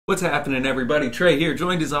What's happening, everybody? Trey here,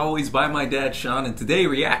 joined as always by my dad, Sean, and today,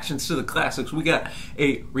 reactions to the classics. We got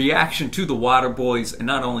a reaction to the Waterboys, and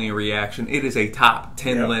not only a reaction, it is a top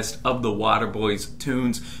 10 list of the Waterboys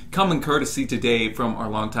tunes, coming courtesy today from our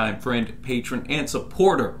longtime friend, patron, and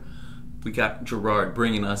supporter. We got Gerard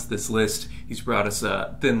bringing us this list. He's brought us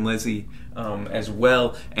Thin Lizzy as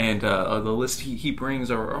well, and the list he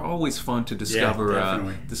brings are always fun to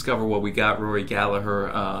discover. Discover what we got. Rory Gallagher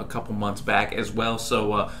a couple months back as well.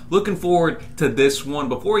 So looking forward to this one.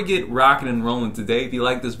 Before we get rocking and rolling today, if you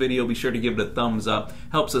like this video, be sure to give it a thumbs up.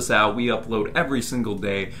 Helps us out. We upload every single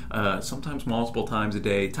day, sometimes multiple times a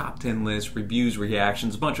day. Top 10 lists, reviews,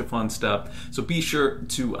 reactions, a bunch of fun stuff. So be sure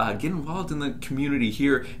to get involved in the community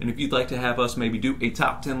here. And if you'd like to have us maybe do a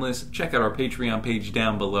top 10 list, check out our Patreon page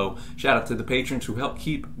down below. Shout out to the patrons who help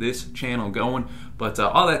keep this channel going. But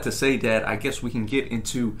all that to say, Dad, I guess we can get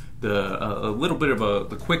into a little bit of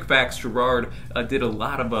the quick facts. Gerard did a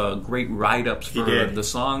lot of great write-ups for the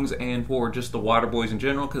songs and for just the Waterboys in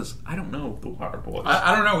general, because I don't know the Waterboys.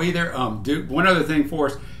 I don't know either. Dude, one other thing for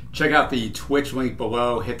us. Check out the Twitch link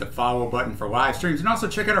below, hit the follow button for live streams, and also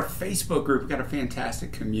check out our Facebook group. We've got a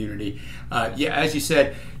fantastic community. Yeah, as you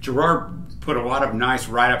said, Gerard put a lot of nice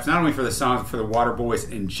write-ups, not only for the songs, but for the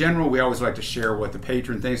Waterboys in general. We always like to share what the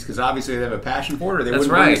patron thinks, because obviously they have a passion for it, or they wouldn't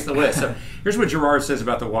bring us the list. So here's what Gerard says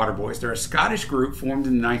about the Waterboys. They're a Scottish group formed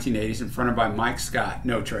in the 1980s and fronted by Mike Scott.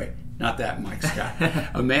 No, Trey. Not that Mike Scott.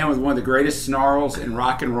 A man with one of the greatest snarls in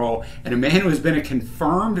rock and roll, and a man who has been a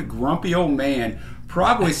confirmed grumpy old man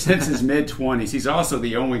probably since his mid-20s. He's also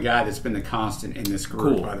the only guy that's been the constant in this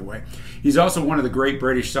group, by the way. He's also one of the great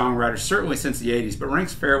British songwriters, certainly since the 80s, but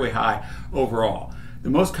ranks fairly high overall. The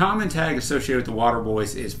most common tag associated with the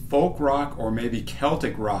Waterboys is folk rock or maybe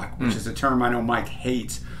Celtic rock, which is a term I know Mike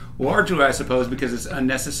hates. Largely, I suppose, because it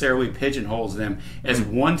unnecessarily pigeonholes them as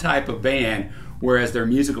one type of band, whereas their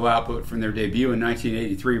musical output from their debut in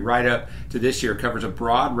 1983 right up to this year covers a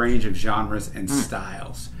broad range of genres and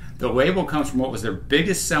styles. The label comes from what was their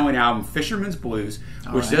biggest selling album, Fisherman's Blues,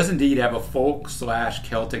 which does indeed have a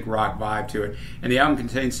folk/Celtic rock vibe to it. And the album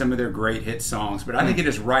contains some of their great hit songs. But I think it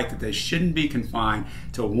is right that they shouldn't be confined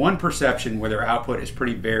to one perception where their output is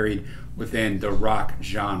pretty varied within the rock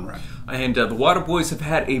genre. And the Waterboys have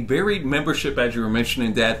had a varied membership, as you were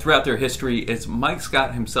mentioning, Dad, throughout their history. As Mike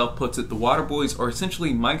Scott himself puts it, the Waterboys are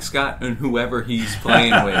essentially Mike Scott and whoever he's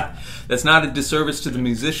playing with. That's not a disservice to the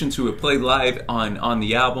musicians who have played live on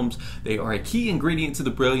the albums. They are a key ingredient to the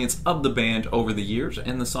brilliance of the band over the years,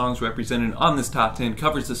 and the songs represented on this top 10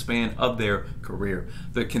 covers the span of their career.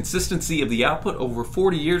 The consistency of the output over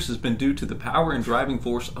 40 years has been due to the power and driving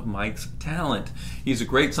force of Mike's talent. He's a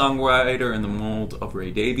great songwriter in the mold of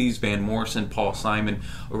Ray Davies, Van Morrison, Paul Simon,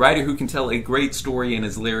 a writer who can tell a great story in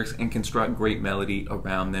his lyrics and construct great melody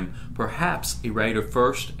around them. Perhaps a writer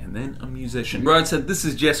first and then a musician. Gerard said, "This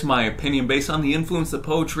is just my opinion based on the influence that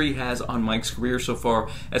poetry has on Mike's career so far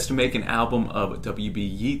as to make an album of W.B.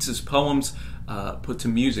 Yeats's poems put to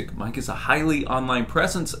music. Mike is a highly online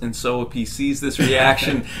presence, and so if he sees this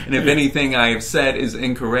reaction, and if anything I have said is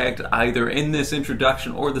incorrect, either in this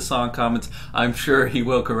introduction or the song comments, I'm sure he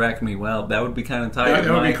will correct me." Well, that would be kind of tight.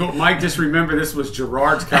 That would be cool. Mike, just remember this was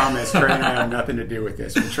Gerard's comments. Trey and I have nothing to do with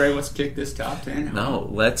this. Well, Trey, let's kick this top 10. No,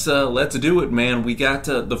 let's do it, man. We got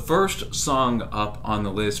the first song up on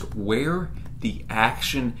the list, Where the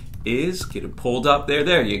Action Is. Get it pulled up there.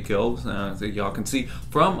 There you go. So y'all can see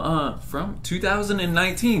from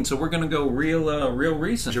 2019. So we're gonna go real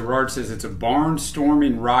recent. Gerard says it's a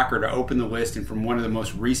barnstorming rocker to open the list, and from one of the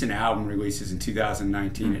most recent album releases in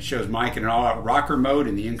 2019. It shows Mike in an all-out rocker mode,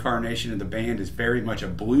 and the incarnation of the band is very much a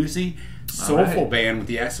bluesy, soulful band with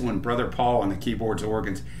the excellent brother Paul on the keyboards,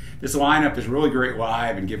 organs. This lineup is really great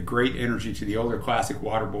live and give great energy to the older classic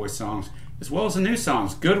Waterboys songs as well as the new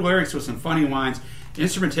songs. Good lyrics with some funny lines.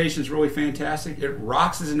 Instrumentation is really fantastic. It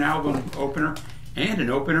rocks as an album opener and an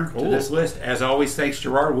opener to this list. As always, thanks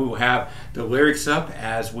Gerard. We will have the lyrics up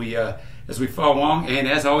as we follow along, and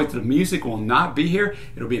as always, the music will not be here.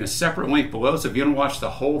 It'll be in a separate link below. So if you want to watch the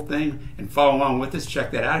whole thing and follow along with us,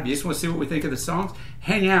 check that out. If you just want to see what we think of the songs,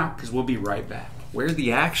 hang out because we'll be right back. Where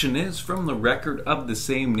the Action Is, from the record of the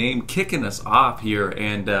same name, kicking us off here,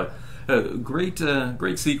 and great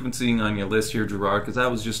sequencing on your list here, Gerard, because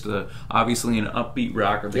that was just obviously an upbeat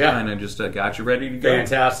rocker that kind of just got you ready to go.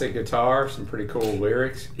 Fantastic guitar, some pretty cool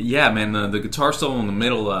lyrics. Yeah, man, the guitar solo in the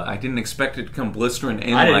middle, I didn't expect it to come blistering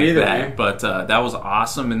in like that, man. But that was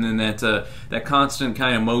awesome. And then that constant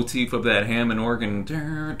kind of motif of that Hammond organ,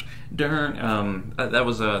 that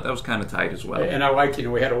was kind of tight as well. And I like,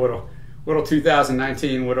 we had a little little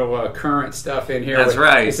 2019 little current stuff in here. That's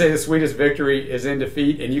right. They say the sweetest victory is in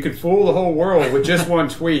defeat, and you can fool the whole world with just one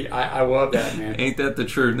tweet. I love that, man. Ain't that the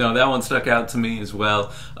truth? No, that one stuck out to me as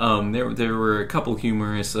well. There were a couple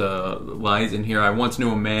humorous lines in here. I once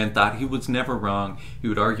knew a man, thought he was never wrong. He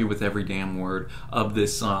would argue with every damn word of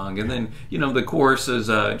this song. And then, the chorus is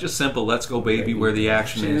just simple, let's go baby, where the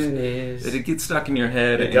action is. It gets stuck in your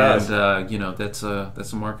head. It does. And, that's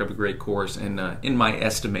a mark of a great chorus in my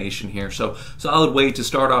estimation here. So, solid way to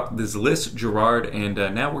start off this list, Gerard. And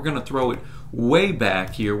now we're going to throw it way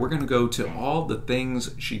back here. We're going to go to All the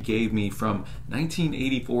Things She Gave Me from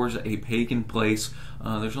 1984's A Pagan Place.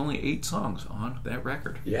 There's only 8 songs on that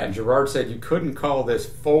record. Yeah, and Gerard said you couldn't call this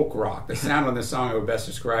folk rock. The sound on this song I would best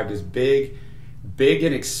described as big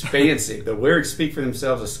and expansive. The lyrics speak for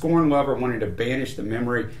themselves. A scorned lover wanting to banish the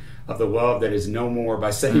memory of the love that is no more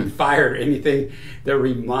by setting fire to anything that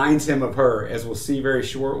reminds him of her. As we'll see very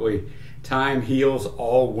shortly, time heals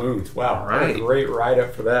all wounds. Wow, right. What a great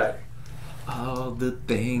write-up for that. All the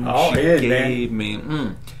things she gave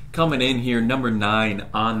me. Coming in here, number 9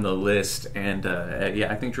 on the list. And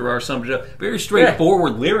I think Gerard summed it up. Very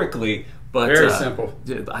straightforward lyrically. But, very simple.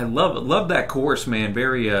 I love that chorus, man.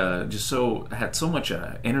 Very had so much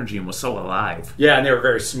energy and was so alive. Yeah, and they were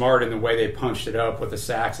very smart in the way they punched it up with the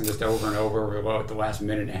sax and just over and over about the last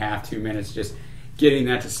minute and a half, 2 minutes, just getting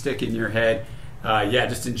that to stick in your head.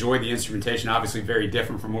 Just enjoy the instrumentation. Obviously, very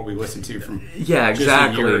different from what we listened to from just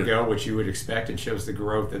a year ago, which you would expect. It shows the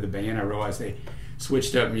growth of the band. I realize they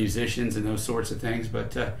switched up musicians and those sorts of things,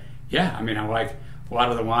 but I like a lot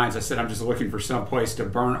of the lines. I said, I'm just looking for some place to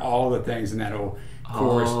burn all the things in that old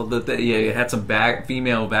chorus. It had some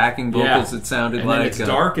female backing vocals. It sounded and like it's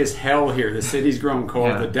dark as hell here. The city's grown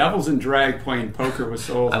cold. Yeah. The devil's in drag playing poker with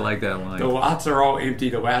souls. I like that line. The lots are all empty.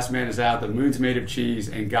 The last man is out. The moon's made of cheese,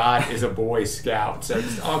 and God is a Boy Scout. So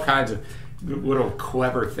just all kinds of little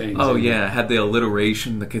clever things. Oh yeah, had the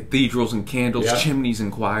alliteration, the cathedrals and candles, Yep. chimneys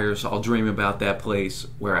and choirs. I'll dream about that place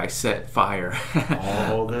where I set fire.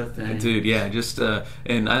 All the things, dude. Yeah, just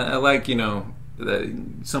and I like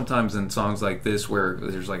sometimes in songs like this where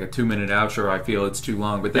there's like a 2-minute outro, I feel it's too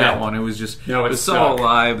long. But that one, it was just it was so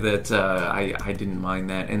alive that I didn't mind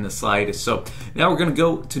that in the slightest. So now we're gonna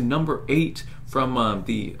go to number 8. From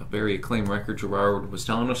the very acclaimed record Gerard was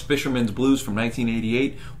telling us, Fisherman's Blues from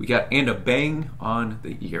 1988. We got And a Bang on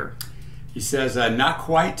the Ear. He says, not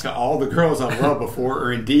quite to all the girls I've loved before,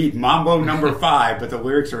 or indeed Mambo number 5, but the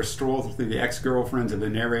lyrics are a stroll through the ex-girlfriends of the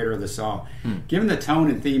narrator of the song. Given the tone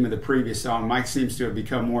and theme of the previous song, Mike seems to have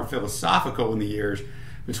become more philosophical in the years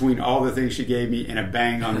between All the Things She Gave Me and A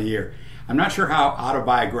Bang on the Ear. I'm not sure how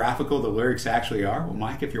autobiographical the lyrics actually are. Well,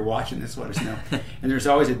 Mike, if you're watching this, let us know. And there's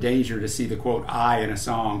always a danger to see the quote "I" in a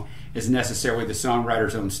song is necessarily the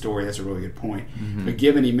songwriter's own story. That's a really good point. But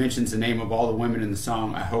given he mentions the name of all the women in the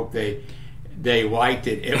song, I hope they liked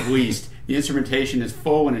it at least. The instrumentation is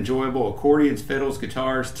full and enjoyable. Accordions, fiddles,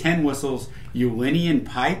 guitars, 10 whistles, Ulinean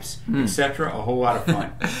pipes, etc. A whole lot of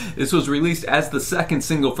fun. This was released as the second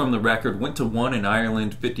single from the record. Went to 1 in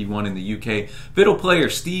Ireland, 51 in the UK. Fiddle player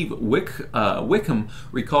Steve Wickham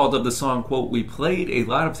recalled of the song, quote, "We played a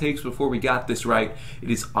lot of takes before we got this right.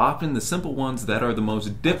 It is often the simple ones that are the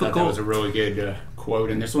most difficult." That was a really good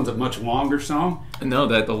quote. And this one's a much longer song. No,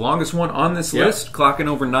 that the longest one on this list, clocking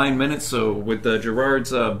over 9 minutes. So with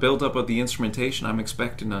Gerard's build-up of the instrumentation, I'm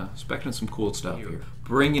expecting some cool stuff here.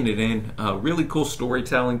 Bringing it in, really cool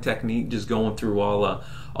storytelling technique, just going through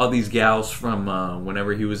all these gals from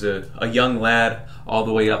whenever he was a young lad all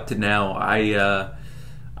the way up to now.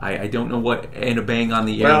 I don't know what "And a Bang on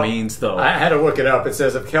the Ear" means, though. I had to look it up. It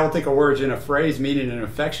says of Celtic origin, a phrase meaning an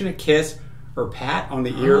affectionate kiss or pat on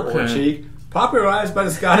the ear or cheek, popularized by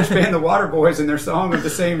the Scottish band the Waterboys in their song of the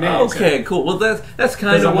same name. Okay, cool. Well, that's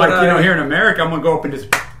kind of what here in America, I'm gonna go up and just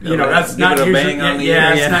that's not usually bang on the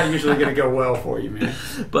ear. It's not usually gonna go well for you, man.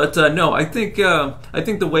 But no, I think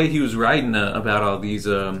the way he was writing about all these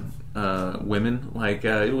women, like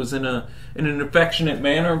it was in an affectionate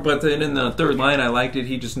manner. But then in the third line, I liked it.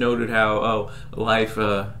 He just noted how life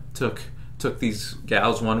took these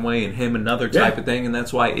gals one way and him another type of thing, and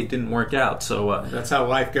that's why it didn't work out. So that's how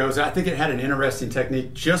life goes. I think it had an interesting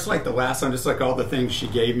technique, just like the last song, just like All the Things She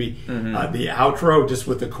Gave Me. The outro, just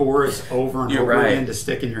with the chorus over and over again to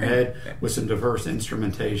stick in your head with some diverse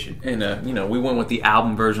instrumentation. And we went with the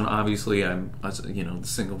album version. Obviously, the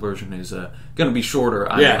single version is going to be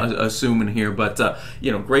shorter. I'm assuming here, but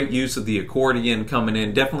great use of the accordion coming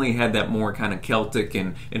in. Definitely had that more kind of Celtic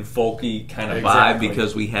and folky kind of vibe,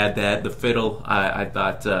 because we had the fiddle fiddle, I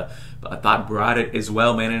thought brought it as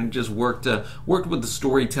well, man, and it just worked with the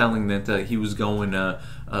storytelling that he was going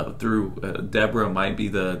through. Deborah might be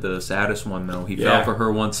the saddest one, though. He fell for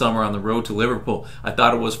her one summer on the road to Liverpool. I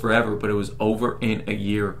thought it was forever, but it was over in a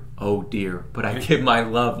year. Oh dear. But I give my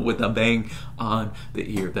love with a bang on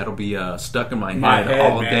the ear. That'll be stuck in my head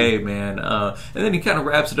all day, man. And then he kind of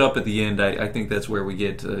wraps it up at the end. I think that's where we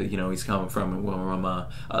get, he's coming from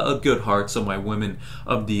a good heart. So my women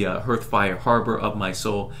of the Hearthfire harbor of my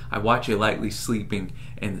soul, I watch you lightly sleeping,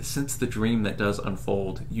 and since the dream that does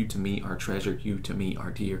unfold, you to me are treasure, you to me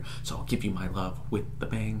are dear. So I'll give you my love with the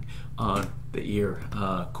bang on the ear.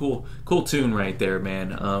 Cool tune right there,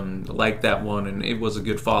 man. Like that one, and it was a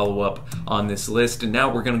good follow-up on this list. And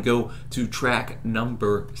now we're going to go to track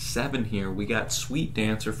number 7 here. We got Sweet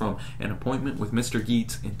Dancer from An Appointment with Mr.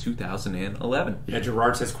 Yeats in 2011. Yeah,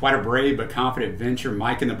 Gerard says, quite a brave but confident venture.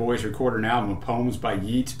 Mike and the boys recorded an album of poems by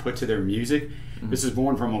Yeats put to their music. This is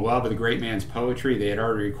born from a love of the great man's poetry. They had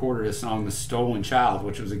already recorded a song, The Stolen Child,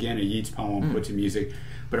 which was, again, a Yeats poem put to music.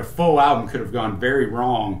 But a full album could have gone very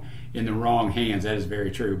wrong in the wrong hands. That is very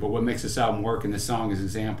true. But what makes this album work, and this song is an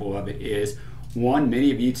example of it, is, one, many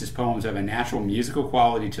of Yeats' poems have a natural musical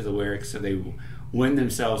quality to the lyrics, so they lend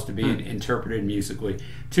themselves to being interpreted musically.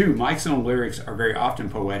 2, Mike's own lyrics are very often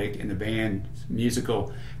poetic, and the band's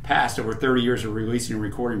musical past, over 30 years of releasing and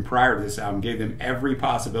recording prior to this album, gave them every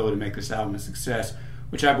possibility to make this album a success,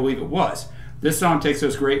 which I believe it was. This song takes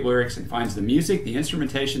those great lyrics and finds the music, the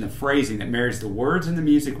instrumentation, the phrasing that marries the words and the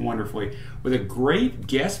music wonderfully, with a great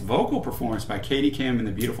guest vocal performance by Katie Kim and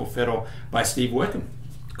the beautiful fiddle by Steve Wickham.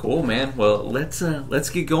 Cool, man. Well, let's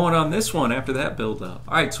get going on this one after that build up.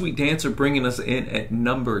 All right, Sweet Dancer bringing us in at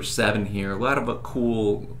number 7 here. A lot of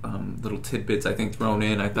cool little tidbits, I think, thrown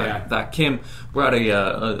in. I thought Kim brought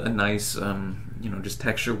a nice just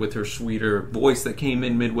texture with her sweeter voice that came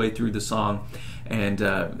in midway through the song. And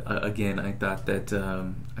again, I thought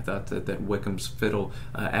that Wickham's fiddle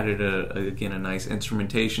added a nice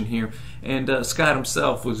instrumentation here. And Scott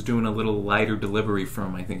himself was doing a little lighter delivery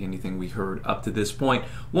from, I think, anything we heard up to this point.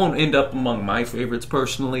 Won't end up among my favorites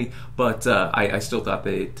personally, but I still thought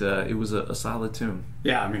that it was a solid tune.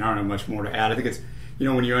 Yeah, I mean, I don't have much more to add. I think it's,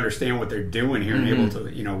 when you understand what they're doing here and able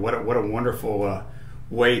to, what a wonderful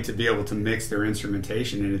way to be able to mix their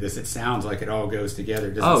instrumentation into this. It sounds like it all goes together.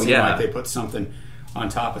 It doesn't seem like they put something on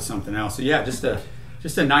top of something else. So yeah, just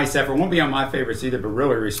a nice effort. Won't be on my favorites either, but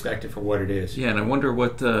really respect it for what it is. Yeah, and I wonder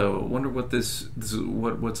what's up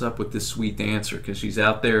with this Sweet Dancer, because she's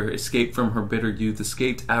out there, escaped from her bitter youth,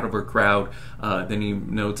 escaped out of her crowd. Then he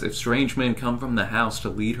notes, if strange men come from the house to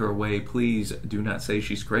lead her away, please do not say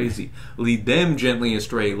she's crazy. Lead them gently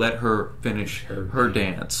astray. Let her finish her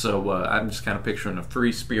dance. So I'm just kind of picturing a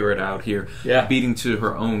free spirit out here, beating to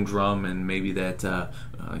her own drum, and maybe that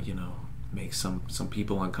makes some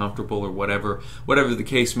people uncomfortable or whatever the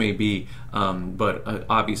case may be. But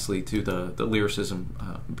obviously, too, the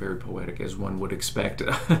lyricism very poetic, as one would expect.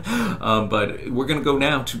 But we're going to go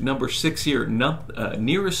now to number 6 here,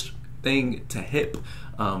 Nearest Thing to Hip.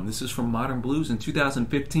 This is from Modern Blues in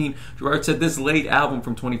 2015. Gerard said this late album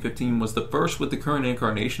from 2015 was the first with the current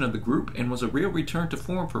incarnation of the group and was a real return to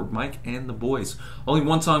form for Mike and the boys. Only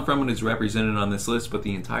one song from it is represented on this list, but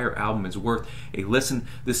the entire album is worth a listen.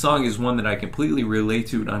 This song is one that I completely relate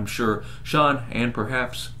to, and I'm sure Sean and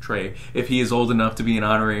perhaps Trey, if he is old enough to be an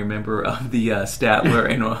honorary member of the Statler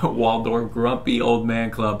and Waldorf Grumpy Old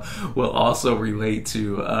Man Club, will also relate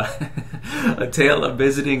to a tale of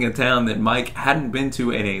visiting a town that Mike hadn't been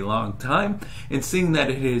to in a long time, and seeing that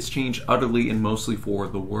it has changed utterly and mostly for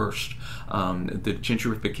the worst. The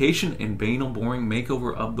gentrification and banal, boring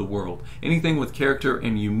makeover of the world. Anything with character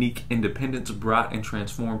and unique independence brought and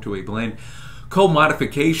transformed to a blend.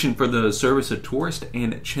 Co-modification for the service of tourist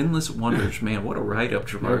and chinless wonders. Man, what a write-up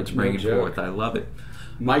Gerard's bringing forth. I love it.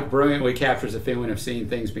 Mike brilliantly captures the feeling of seeing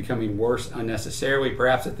things becoming worse unnecessarily.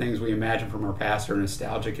 Perhaps the things we imagine from our past are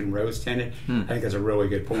nostalgic and rose-tinted. I think that's a really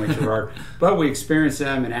good point, Gerard. But we experience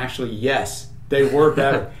them, and actually, yes, they were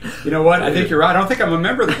better. You know what? I think you're right. I don't think I'm a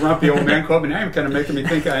member of the Grumpy Old Man Club, and now you're kind of making me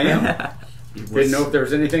think I am. Didn't know if there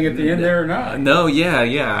was anything at the end there or not. No, we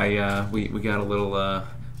got a little...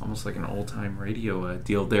 almost like an old-time radio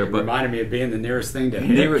deal there. It reminded me of being the nearest thing to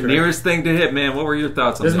hit. Nearest thing to hit, man. What were your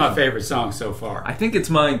thoughts on this? This is my favorite song so far. I think it's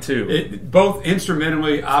mine, too. Both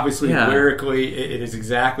instrumentally, obviously, lyrically, it is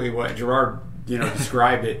exactly what Gerard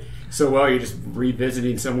described it so well. You're just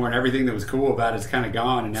revisiting somewhere, and everything that was cool about it's kind of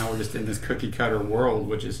gone, and now we're just in this cookie-cutter world,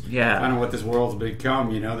 which is kind of what this world's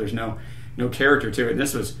become. There's no character to it. And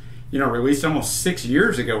this was released almost 6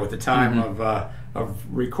 years ago at the time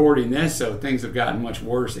recording this, so things have gotten much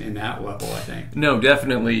worse in that level, I think. No,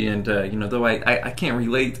 definitely, and though I can't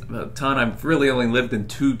relate a ton. I've really only lived in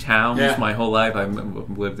 2 towns my whole life. I've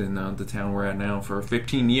lived in the town we're at now for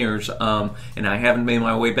 15 years, and I haven't made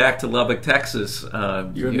my way back to Lubbock, Texas.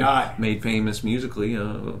 You're not made famous musically.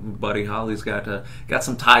 Buddy Holly's got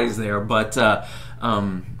some ties there, but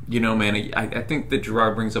man, I think that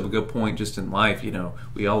Gerard brings up a good point just in life.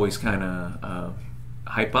 We always kind of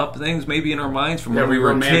hype up things maybe in our minds from when we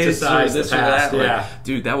were kids or this or that. Like,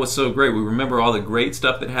 dude, that was so great. We remember all the great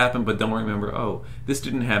stuff that happened, but don't remember, this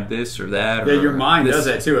didn't have this or that. Yeah, your mind does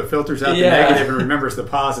that too. It filters out the negative and remembers the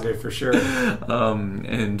positive for sure.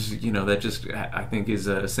 And that just, I think, is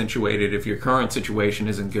accentuated if your current situation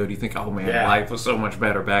isn't good. You think, oh man, life was so much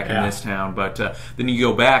better back in this town. But then you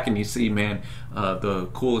go back and you see, man, the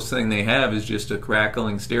coolest thing they have is just a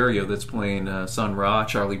crackling stereo that's playing Sun Ra,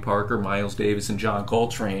 Charlie Parker, Miles Davis, and John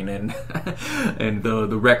Coltrane, and and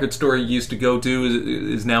the record store you used to go to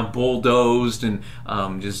is now bulldozed, and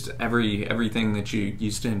just everything that you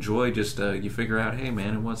used to enjoy, just you figure out, hey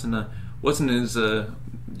man, it wasn't as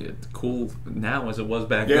cool now as it was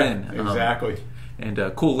back then. Exactly.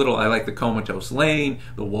 And cool little, I like the Comatose Lane,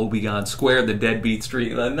 the Woebegone Square, the Deadbeat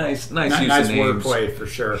Street. Nice use of names. Wordplay for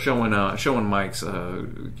sure. Showing Mike's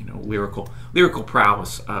lyrical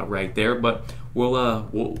prowess right there. But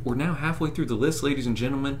we're now halfway through the list, ladies and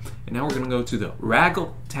gentlemen, and now we're going to go to the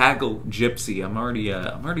Raggle Taggle Gypsy. I'm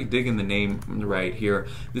already digging the name right here.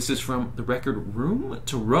 This is from the record Room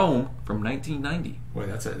to Rome from 1990. Boy,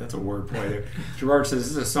 that's a wordplay there. Gerard says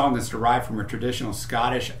this is a song that's derived from a traditional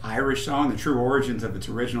Scottish-Irish song. The true origins of its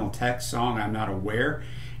original text song I'm not aware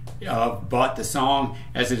of, but the song,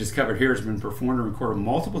 as it is covered here, has been performed and recorded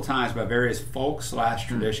multiple times by various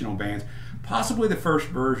folk/traditional bands. Possibly the first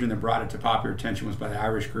version that brought it to popular attention was by the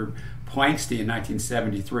Irish group Planxty in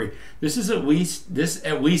 1973. This at least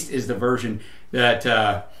is the version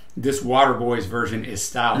that this Waterboys version is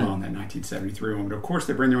styled on, that 1973 one. But of course,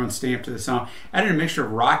 they bring their own stamp to the song, adding a mixture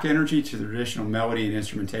of rock energy to the traditional melody and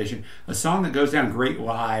instrumentation. A song that goes down great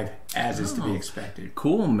live, as is to be expected.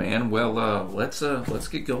 Cool, man. Well, let's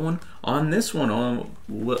get going on this one on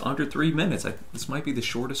under 3 minutes. This might be the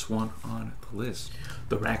shortest one on the list.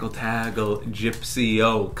 The Raggle Taggle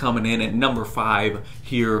Gypsy-O coming in at number 5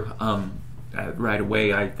 here. Right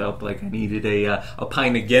away, I felt like I needed a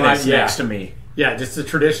pint of Guinness next to me. Yeah, just a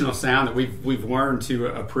traditional sound that we've learned to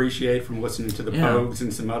appreciate from listening to the Pogues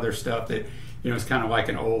and some other stuff that it's kind of like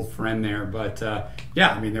an old friend there. But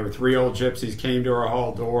there were 3 old gypsies came to our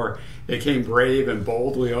hall door. They came brave and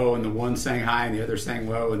boldly, and the one sang high and the other sang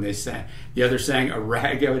low, and the other sang a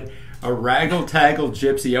raggle taggle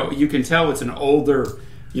gypsy. You can tell it's an older,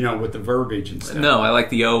 with the verbiage and stuff. No, I like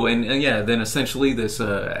the O, and then essentially this,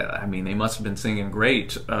 they must have been singing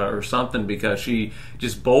great or something, because she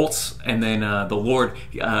just bolts, and then the Lord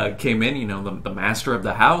came in, the master of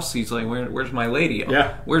the house. He's like, where's my lady-o?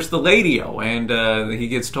 Yeah. Where's the lady-o? And he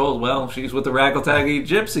gets told, well, she's with the Raggle Taggle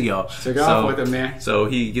Gypsy-o. Took off with him, man. So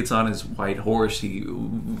he gets on his white horse, he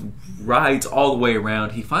rides all the way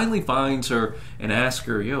around. He finally finds her and asks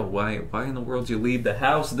her, why in the world did you leave the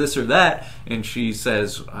house, this or that? And she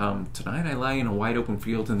says, tonight I lie in a wide open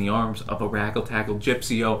field in the arms of a Raggle Taggle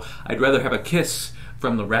Gypsy-O. I'd rather have a kiss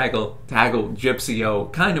from the Raggle Taggle Gypsy-O.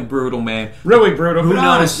 Kind of brutal, man. Really brutal, but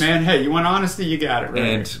honest, man. Hey, you want honesty, you got it. Right?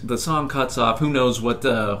 And the song cuts off. Who knows what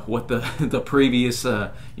the previous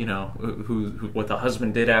what the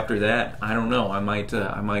husband did after that? I don't know. I might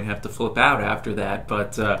have to flip out after that.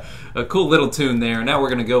 But a cool little tune there. Now we're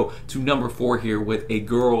gonna go to number 4 here with A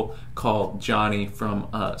Girl Called Johnny from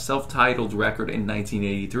a self-titled record in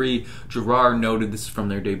 1983. Gerard noted this from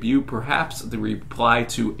their debut, perhaps the reply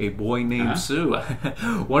to A Boy Named Sue.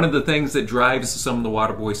 One of the things that drives some of the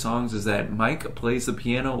Waterboy songs is that Mike plays the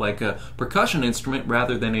piano like a percussion instrument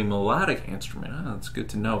rather than a melodic instrument. That's good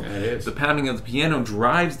to know. Yeah, it is. The pounding of the piano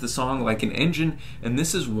drives the song like an engine, and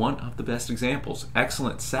this is one of the best examples.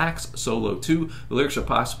 Excellent sax solo too. The lyrics are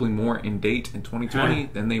possibly more in date in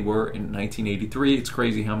 2020 than they were in 1983. It's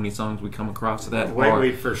crazy how many songs we come across that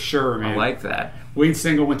lately, for sure, man. I like that. Lead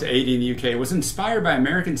single went to 80 in the UK. It was inspired by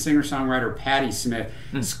American singer-songwriter Patti Smith.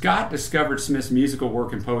 Scott discovered Smith's musical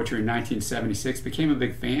work and poetry in 1976, became a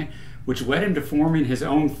big fan. which led him to forming his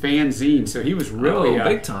own fanzine. So he was really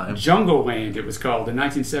big time. Jungle Land, it was called. In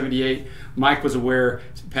 1978, Mike was aware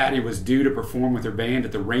Patty was due to perform with her band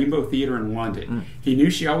at the Rainbow Theatre in London. He knew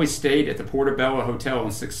she always stayed at the Portobello Hotel and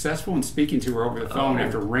was successful in speaking to her over the phone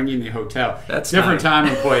after ringing the hotel. That's different time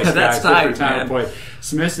and place, guys. That's different time man. and place.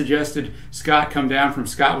 Smith suggested Scott come down from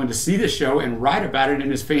Scotland to see the show and write about it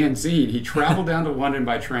in his fanzine. He traveled down to London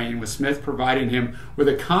by train, with Smith providing him with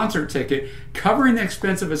a concert ticket, covering the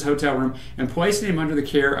expense of his hotel room, and placing him under the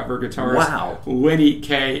care of her guitarist, Lenny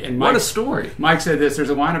Kay. And Mike, what a story. Mike said this: there's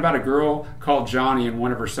a line about a girl called Johnny in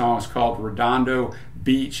one of her songs called Redondo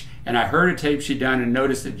Beach, and I heard a tape she'd done and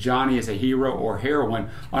noticed that Johnny is a hero or heroine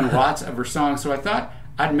on lots of her songs, so I thought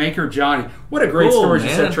I'd make her Johnny. What a great story, you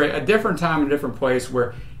said, Trey. A different time and a different place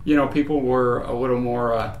where, you know, people were a little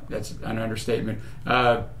more, that's an understatement,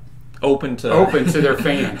 open to their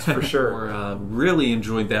fans, for sure. Really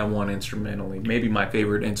enjoyed that one instrumentally. Maybe my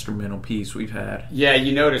favorite instrumental piece we've had. Yeah,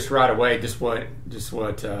 you noticed right away just what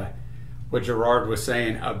Gerard was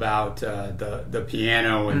saying about the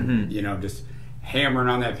piano and you know, just hammering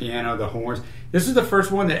on that piano, the horns. This is the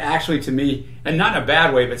first one that actually, to me, and not in a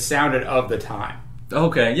bad way, but sounded of the time.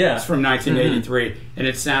 Okay, yeah. It's from 1983, and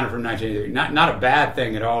it sounded from 1983. Not a bad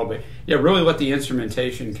thing at all, but yeah, really let the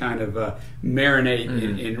instrumentation kind of marinate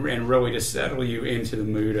and really just settle you into the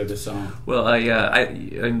mood of the song. Well, I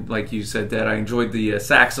like you said, Dad, I enjoyed the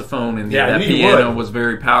saxophone, and that piano was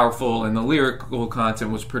very powerful, and the lyrical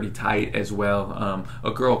content was pretty tight as well.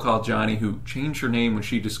 A girl called Johnny who changed her name when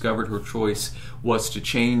she discovered her choice was to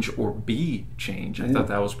change or be changed. I thought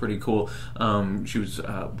that was pretty cool. She was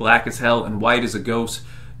black as hell and white as a ghost.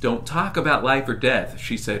 Don't talk about life or death.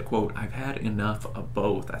 She said, quote, I've had enough of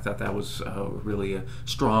both. I thought that was really a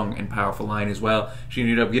strong and powerful line as well. She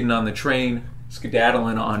ended up getting on the train,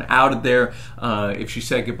 skedaddling on out of there. If she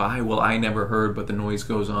said goodbye, well, I never heard, but the noise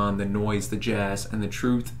goes on, the noise, the jazz, and the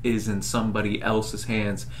truth is in somebody else's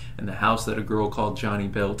hands. And the house that a girl called Johnny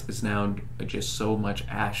built is now just so much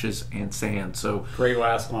ashes and sand. So great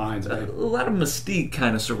last lines. A lot of mystique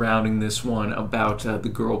kind of surrounding this one about the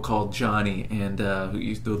girl called Johnny, and the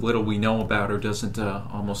little we know about her doesn't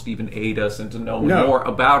almost even aid us into knowing more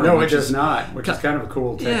about her. No, it does not, which is kind of a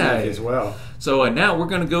cool technique as well. So now we're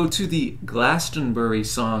going to go to the Glastonbury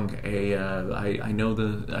song. I know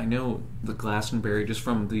the Glastonbury just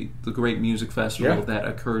from the great music festival that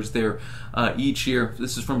occurs there each year.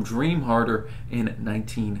 This is from Dream Harder in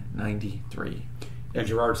 1993. And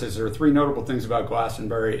Gerard says there are three notable things about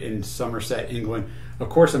Glastonbury in Somerset, England. Of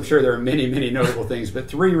course, I'm sure there are many, many notable things, but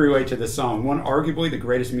three relate to the song. One, arguably the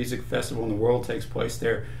greatest music festival in the world takes place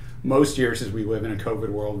there most years, as we live in a COVID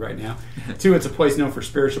world right now. Two, it's a place known for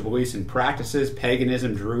spiritual beliefs and practices,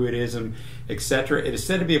 paganism, druidism, etc. It is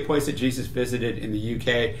said to be a place that Jesus visited in the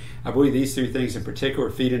UK. I believe these three things in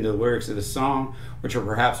particular feed into the lyrics of the song, which are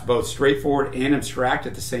perhaps both straightforward and abstract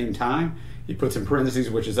at the same time. He puts in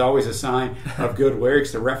parentheses, which is always a sign of good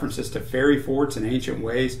lyrics, the references to fairy forts and ancient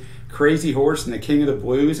ways, Crazy Horse and the King of the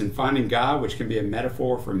Blues, and Finding God, which can be a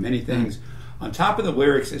metaphor for many things. On top of the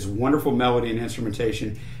lyrics is wonderful melody and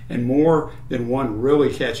instrumentation, and more than one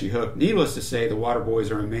really catchy hook. Needless to say, the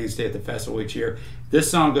Waterboys are a mainstay at the festival each year.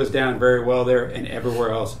 This song goes down very well there, and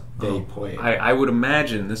everywhere else they play it. I would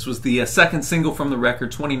imagine. This was the second single from the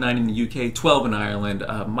record, 29 in the UK, 12 in Ireland.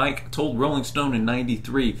 Mike told Rolling Stone in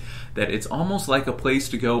 93 that it's almost like a place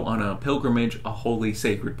to go on a pilgrimage, a holy,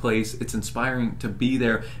 sacred place. It's inspiring to be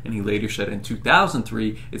there. And he later said in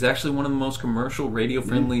 2003, it's actually one of the most commercial,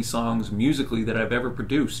 radio-friendly songs musically that I've ever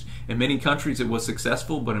produced. In many countries it was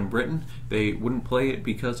successful, but in Britain they wouldn't play it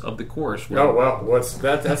because of the chorus. Oh, well,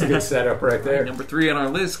 that's a good setup right there. Number 3 on our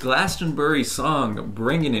list, Glastonbury song,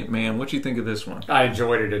 Bringing It, man. What do you think of this one? I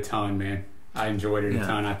enjoyed it a ton, man. I enjoyed it a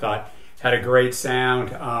ton. I thought it had a great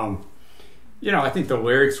sound. I think the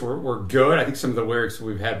lyrics were good. I think some of the lyrics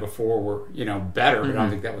we've had before were, better, but I don't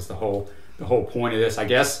think that was the whole point of this. I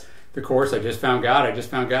guess the chorus, I just found God, I just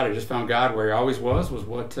found God, I just found God, where he always was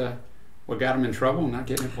what got him in trouble and not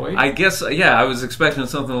getting it played. I guess, I was expecting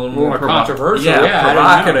something a little more controversial.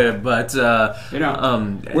 Provocative, but we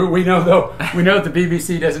know that the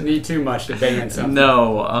BBC doesn't need too much to ban something.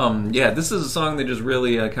 No, this is a song that just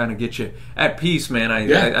really kind of gets you at peace, man.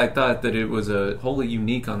 I thought that it was wholly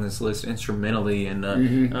unique on this list instrumentally, and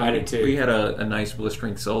I did too. We had a nice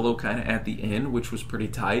blistering solo kind of at the end, which was pretty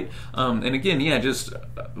tight. And again, just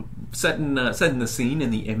setting the scene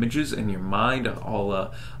and the images in your mind, all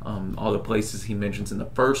the places he mentions in the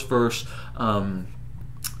first verse, and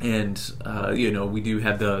we do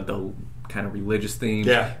have the kind of religious themes.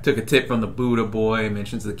 Yeah. Took a tip from the Buddha Boy,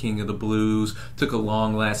 mentions the King of the Blues. Took a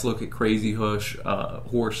long last look at Crazy Horse,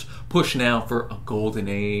 Push Now for a Golden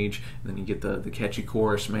Age. And then you get the catchy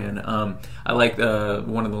chorus, man. I like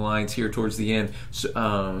one of the lines here towards the end.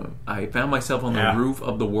 I found myself on the roof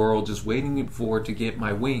of the world, just waiting for it to get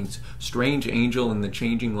my wings. Strange angel in the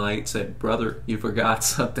changing light said, "Brother, you forgot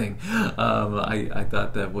something." I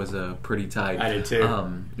thought that was pretty tight. I did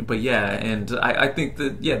too. But yeah, and I think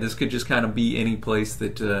that this could just kind of be any place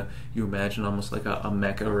that you imagine, almost like a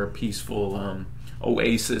Mecca or a peaceful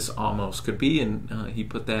oasis almost could be, and he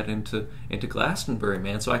put that into Glastonbury,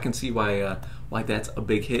 man. So I can see why that's a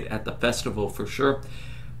big hit at the festival for sure.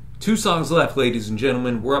 2 songs left, ladies and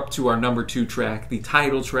gentlemen. We're up to our number 2 track, the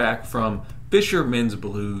title track from Fisherman's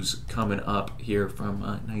Blues, coming up here from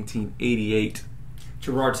 1988.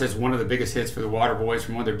 Gerard says one of the biggest hits for the Waterboys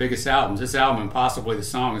from one of their biggest albums. This album, and possibly the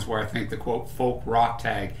song, is where I think the quote folk rock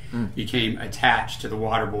tag became attached to the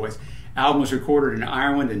Waterboys. Album was recorded in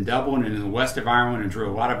Ireland and Dublin and in the west of Ireland, and drew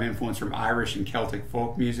a lot of influence from Irish and Celtic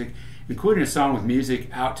folk music, including a song with music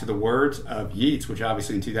out to the words of Yeats, which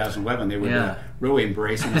obviously in 2011 they would really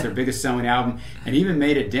embrace, and was their biggest selling album, and even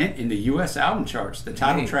made a dent in the U.S. album charts. The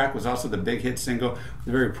title track was also the big hit single with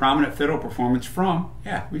a very prominent fiddle performance from,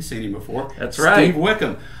 we've seen him before, that's right, Steve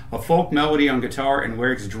Wickham. A folk melody on guitar and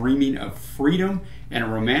lyrics dreaming of freedom and a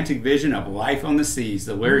romantic vision of life on the seas.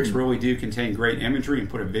 The lyrics really do contain great imagery and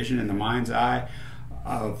put a vision in the mind's eye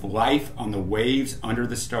of life on the waves under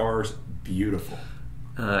the stars. Beautiful.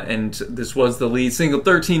 And this was the lead single,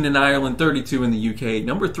 13 in Ireland, 32 in the UK,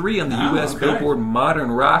 number 3 on the US Billboard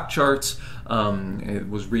Modern Rock charts. It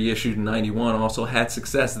was reissued in 91, also had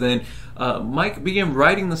success then. Mike began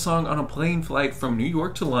writing the song on a plane flight from New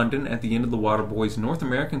York to London at the end of the Waterboys North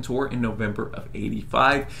American tour in November of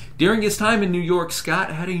 85. During his time in New York,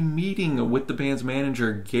 Scott had a meeting with the band's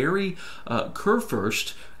manager, Gary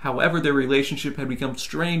Kurfürst. However, their relationship had become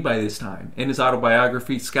strained by this time. In his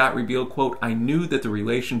autobiography, Scott revealed, quote, "I knew that the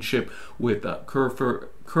relationship with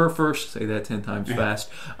Kurfürst, say that 10 times fast,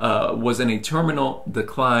 was in a terminal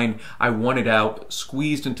decline. I wanted out,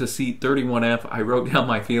 squeezed into seat 31F. I wrote down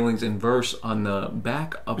my feelings in verse on the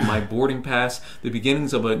back of my boarding pass, the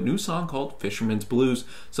beginnings of a new song called Fisherman's Blues.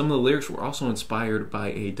 Some of the lyrics were also inspired by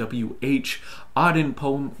a W.H. Auden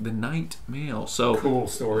poem, The Night Mail." So cool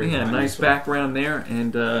story. Yeah, nice background there.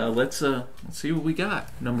 And let's see what we got.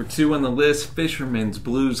 Number 2 on the list, Fisherman's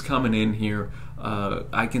Blues, coming in here.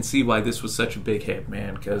 I can see why this was such a big hit,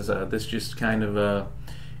 man, because this just kind of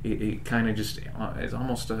it kind of just is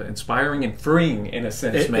almost inspiring and freeing in a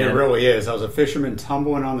sense, man. It really is. I was a fisherman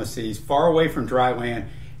tumbling on the seas, far away from dry land,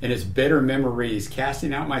 and its bitter memories,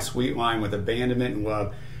 casting out my sweet line with abandonment and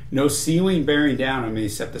love. No ceiling bearing down on me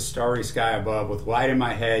except the starry sky above, with light in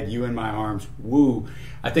my head, you in my arms. Woo.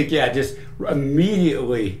 I think, just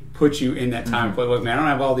immediately puts you in that time. But look, man, I don't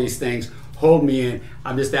have all these things. Hold me in.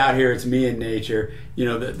 I'm just out here. It's me and nature. You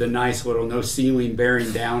know, the nice little no ceiling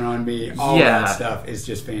bearing down on me. All that stuff is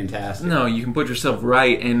just fantastic. No, you can put yourself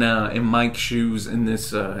right in Mike's shoes in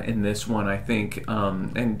this one, I think.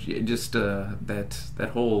 And just that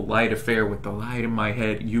whole light affair with the light in my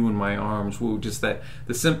head, you in my arms. Woo, just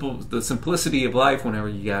the simplicity of life. Whenever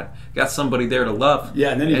you got somebody there to love. Yeah,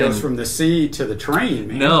 and then he goes from the sea to the train,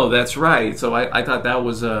 man. No, that's right. So I thought that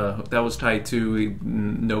was tight too.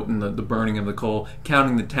 Noting the burning of the coal,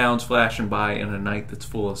 counting the towns flashing by in a night that's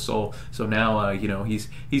full of soul. So now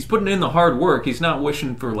he's putting in the hard work. He's not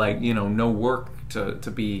wishing for no work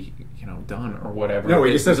to be done or whatever. No,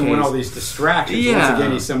 he just doesn't want all these distractions. Once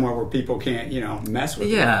again, he's somewhere where people can't mess with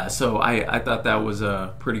him. Yeah, so I thought that was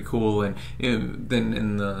pretty cool. And then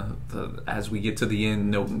in the as we get to the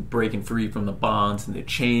end, breaking free from the bonds and the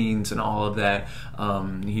chains and all of that,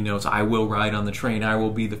 he knows, I will ride on the train, I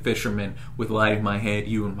will be the fisherman with light in my head,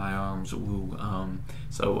 you in my arms. Woo.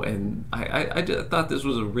 So, and I thought this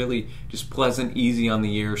was a really just pleasant, easy on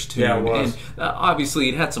the ears tune. Yeah, it was. And obviously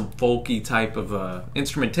it had some folky type of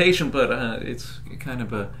instrumentation, but it's kind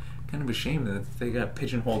of a shame that they got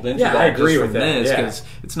pigeonholed into that. I agree with this, that. because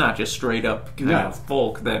it's not just straight up kind of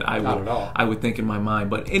folk that I would think in my mind.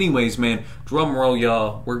 But anyways, man, drum roll,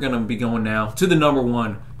 y'all. We're gonna be going now to the number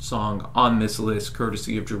 1 song on this list,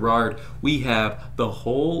 courtesy of Gerard. We have The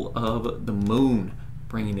Whole of the Moon,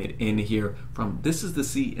 bringing it in here from This Is the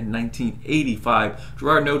Sea in 1985.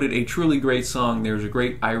 Gerard noted, a truly great song. There's a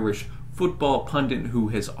great Irish football pundit who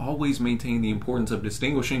has always maintained the importance of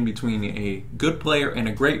distinguishing between a good player and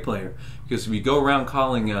a great player, because if you go around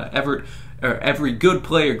calling every good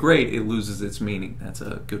player great, it loses its meaning. That's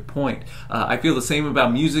a good point. I feel the same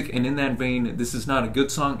about music, and in that vein, this is not a good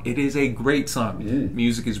song. It is a great song.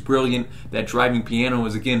 Music is brilliant. That driving piano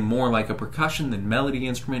is, again, more like a percussion than melody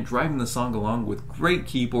instrument, driving the song along with great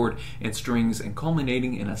keyboard and strings, and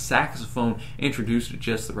culminating in a saxophone introduced at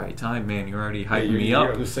just the right time. Man, you're already hyping me up. I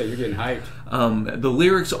was going to say, you're getting hyped. The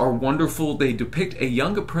lyrics are wonderful. They depict a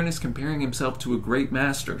young apprentice comparing himself to a great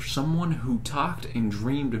master, someone who talked and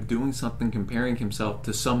dreamed of doing something, comparing himself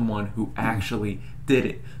to someone who actually did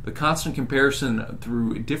it. The constant comparison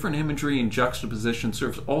through different imagery and juxtaposition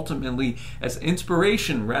serves ultimately as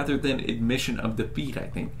inspiration rather than admission of defeat, I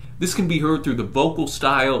think. This can be heard through the vocal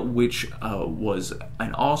style, which was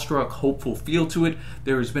an awestruck, hopeful feel to it.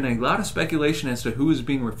 There has been a lot of speculation as to who is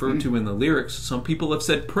being referred to in the lyrics. Some people have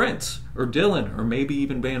said Prince, or Dylan, or maybe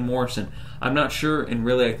even Van Morrison. I'm not sure, and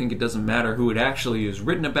really I think it doesn't matter who it actually is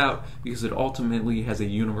written about, because it ultimately has a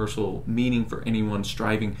universal meaning for anyone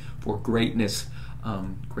striving for greatness.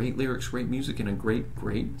 Great lyrics, great music, and a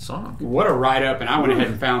great song. What a write-up, and I went ahead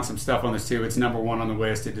and found some stuff on this too. It's number 1 on the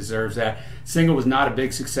list. It deserves that. Single was not a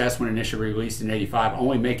big success when initially released in '85,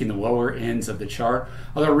 only making the lower ends of the chart,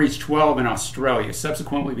 although it reached 12 in Australia.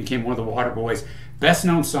 Subsequently became one of the Waterboys'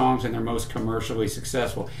 best-known songs and their most commercially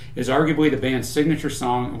successful. It is arguably the band's signature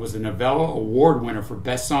song and was the Novella Award winner for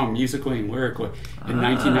Best Song musically and lyrically in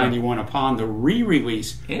 1991 upon the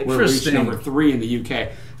re-release, where it reached number 3 in the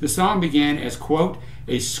UK. The song began as, quote,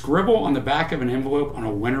 a scribble on the back of an envelope on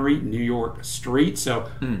a wintry New York street. So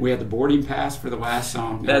we had the boarding pass for the last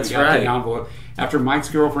song. That's we got right. The envelope. After Mike's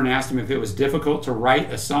girlfriend asked him if it was difficult to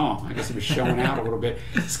write a song, I guess he was showing out a little bit,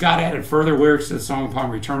 Scott added further lyrics to the song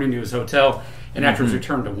upon returning to his hotel. And after his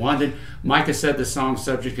return to London, Mike has said the song's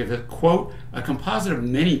subject is, quote, a composite of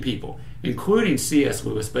many people, including C.S.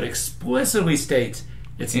 Lewis, but explicitly states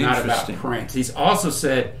it's not about Prince. He's also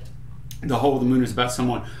said The Whole of the Moon is about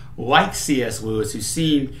someone like C.S. Lewis who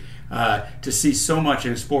seemed to see so much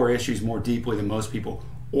and explore issues more deeply than most people.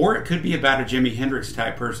 Or it could be about a Jimi Hendrix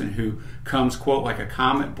type person who comes, quote, like a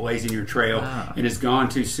comet blazing your trail and is gone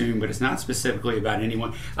too soon, but it's not specifically about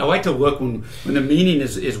anyone. I like to look when the meaning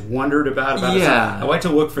is wondered about I like to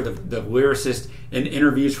look for the lyricist in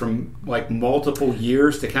interviews from like multiple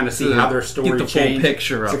years to kind of see how their story changed. Get the full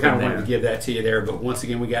picture so up kind of in wanted there. to give that to you there. But once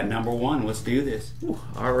again, we got number 1. Let's do this.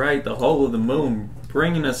 All right, The Whole of the Moon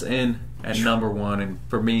bringing us in at number 1, and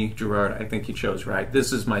for me, Gerard, I think he chose right.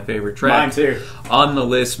 This is my favorite track. Mine too. On the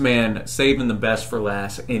list, man, saving the best for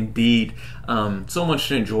last, indeed. So much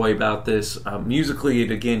to enjoy about this. Musically,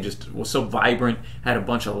 it again just was so vibrant, had a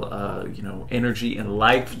bunch of energy and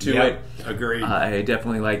life to it. Agreed. I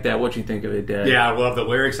definitely like that. What do you think of it, Dad? Yeah, I love the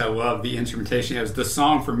lyrics. I love the instrumentation. It was the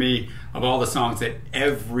song for me of all the songs that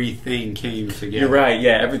everything came together. You're right.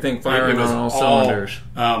 Yeah, everything firing on all cylinders.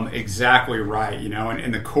 Exactly right.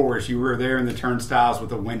 And the chorus, you were there in the turnstiles with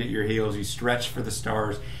the wind at your heels. You stretched for the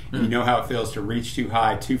stars. And you know how it feels to reach too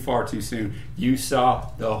high, too far, too soon. You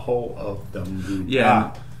saw the whole of the moon.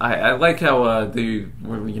 Yeah. I like how they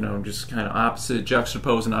were, just kind of opposite,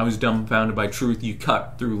 juxtaposing. I was dumbfounded by truth. You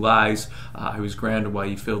cut through lies. I was grounded while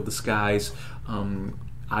you filled the skies.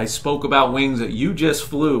 I spoke about wings that you just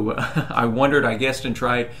flew. I wondered, I guessed and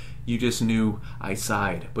tried. You just knew. I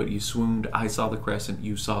sighed, but you swooned. I saw the crescent.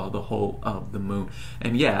 You saw the whole of the moon.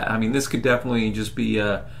 And yeah, I mean, this could definitely just be,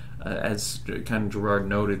 as kind of Gerard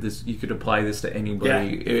noted, this you could apply this to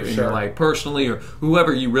anybody in your life personally, or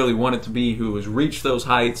whoever you really want it to be, who has reached those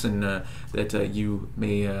heights and that you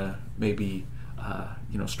may be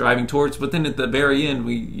striving towards. But then at the very end,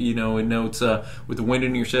 it notes, with the wind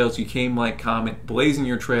in your sails, you came like comet, blazing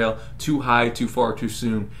your trail, too high, too far, too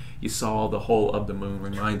soon. You saw the whole of the moon.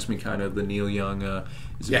 Reminds me kind of the Neil Young,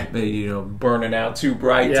 burning out too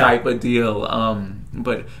bright type of deal.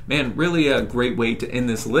 But man, really a great way to end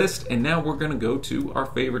this list. And now we're going to go to our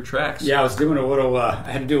favorite tracks. Yeah, I was doing a little. I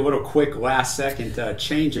had to do a little quick last second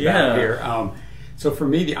change about here. So for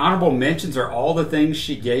me, the honorable mentions are All the Things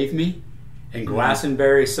She Gave Me and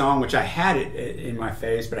Glastonbury's song, which I had it in my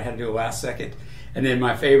face, but I had to do a last second. And then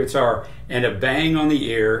my favorites are And a Bang on the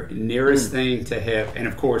Ear, Nearest Thing to Hip, and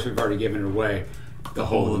of course we've already given it away, The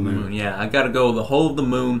Whole of the Moon. Yeah, I got to go The Whole of the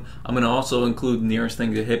Moon. I'm going to also include Nearest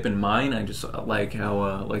Thing to Hip in mine. I just like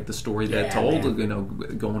how like the story that told,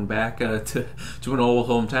 going back to an old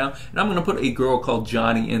hometown. And I'm going to put A Girl Called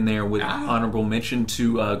Johnny in there with honorable mention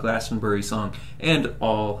to Glastonbury song and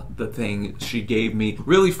All the Things She Gave Me.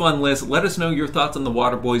 Really fun list. Let us know your thoughts on the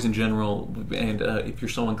Waterboys in general, and if you're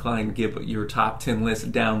so inclined, give your top 10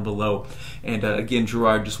 list down below. And again,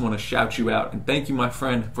 Gerard, just want to shout you out and thank you, my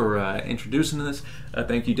friend, for introducing this.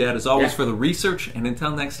 Thank you, Dad, as always, Yeah. for the research. And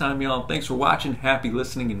until next time, y'all, thanks for watching. Happy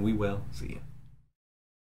listening, and we will see you.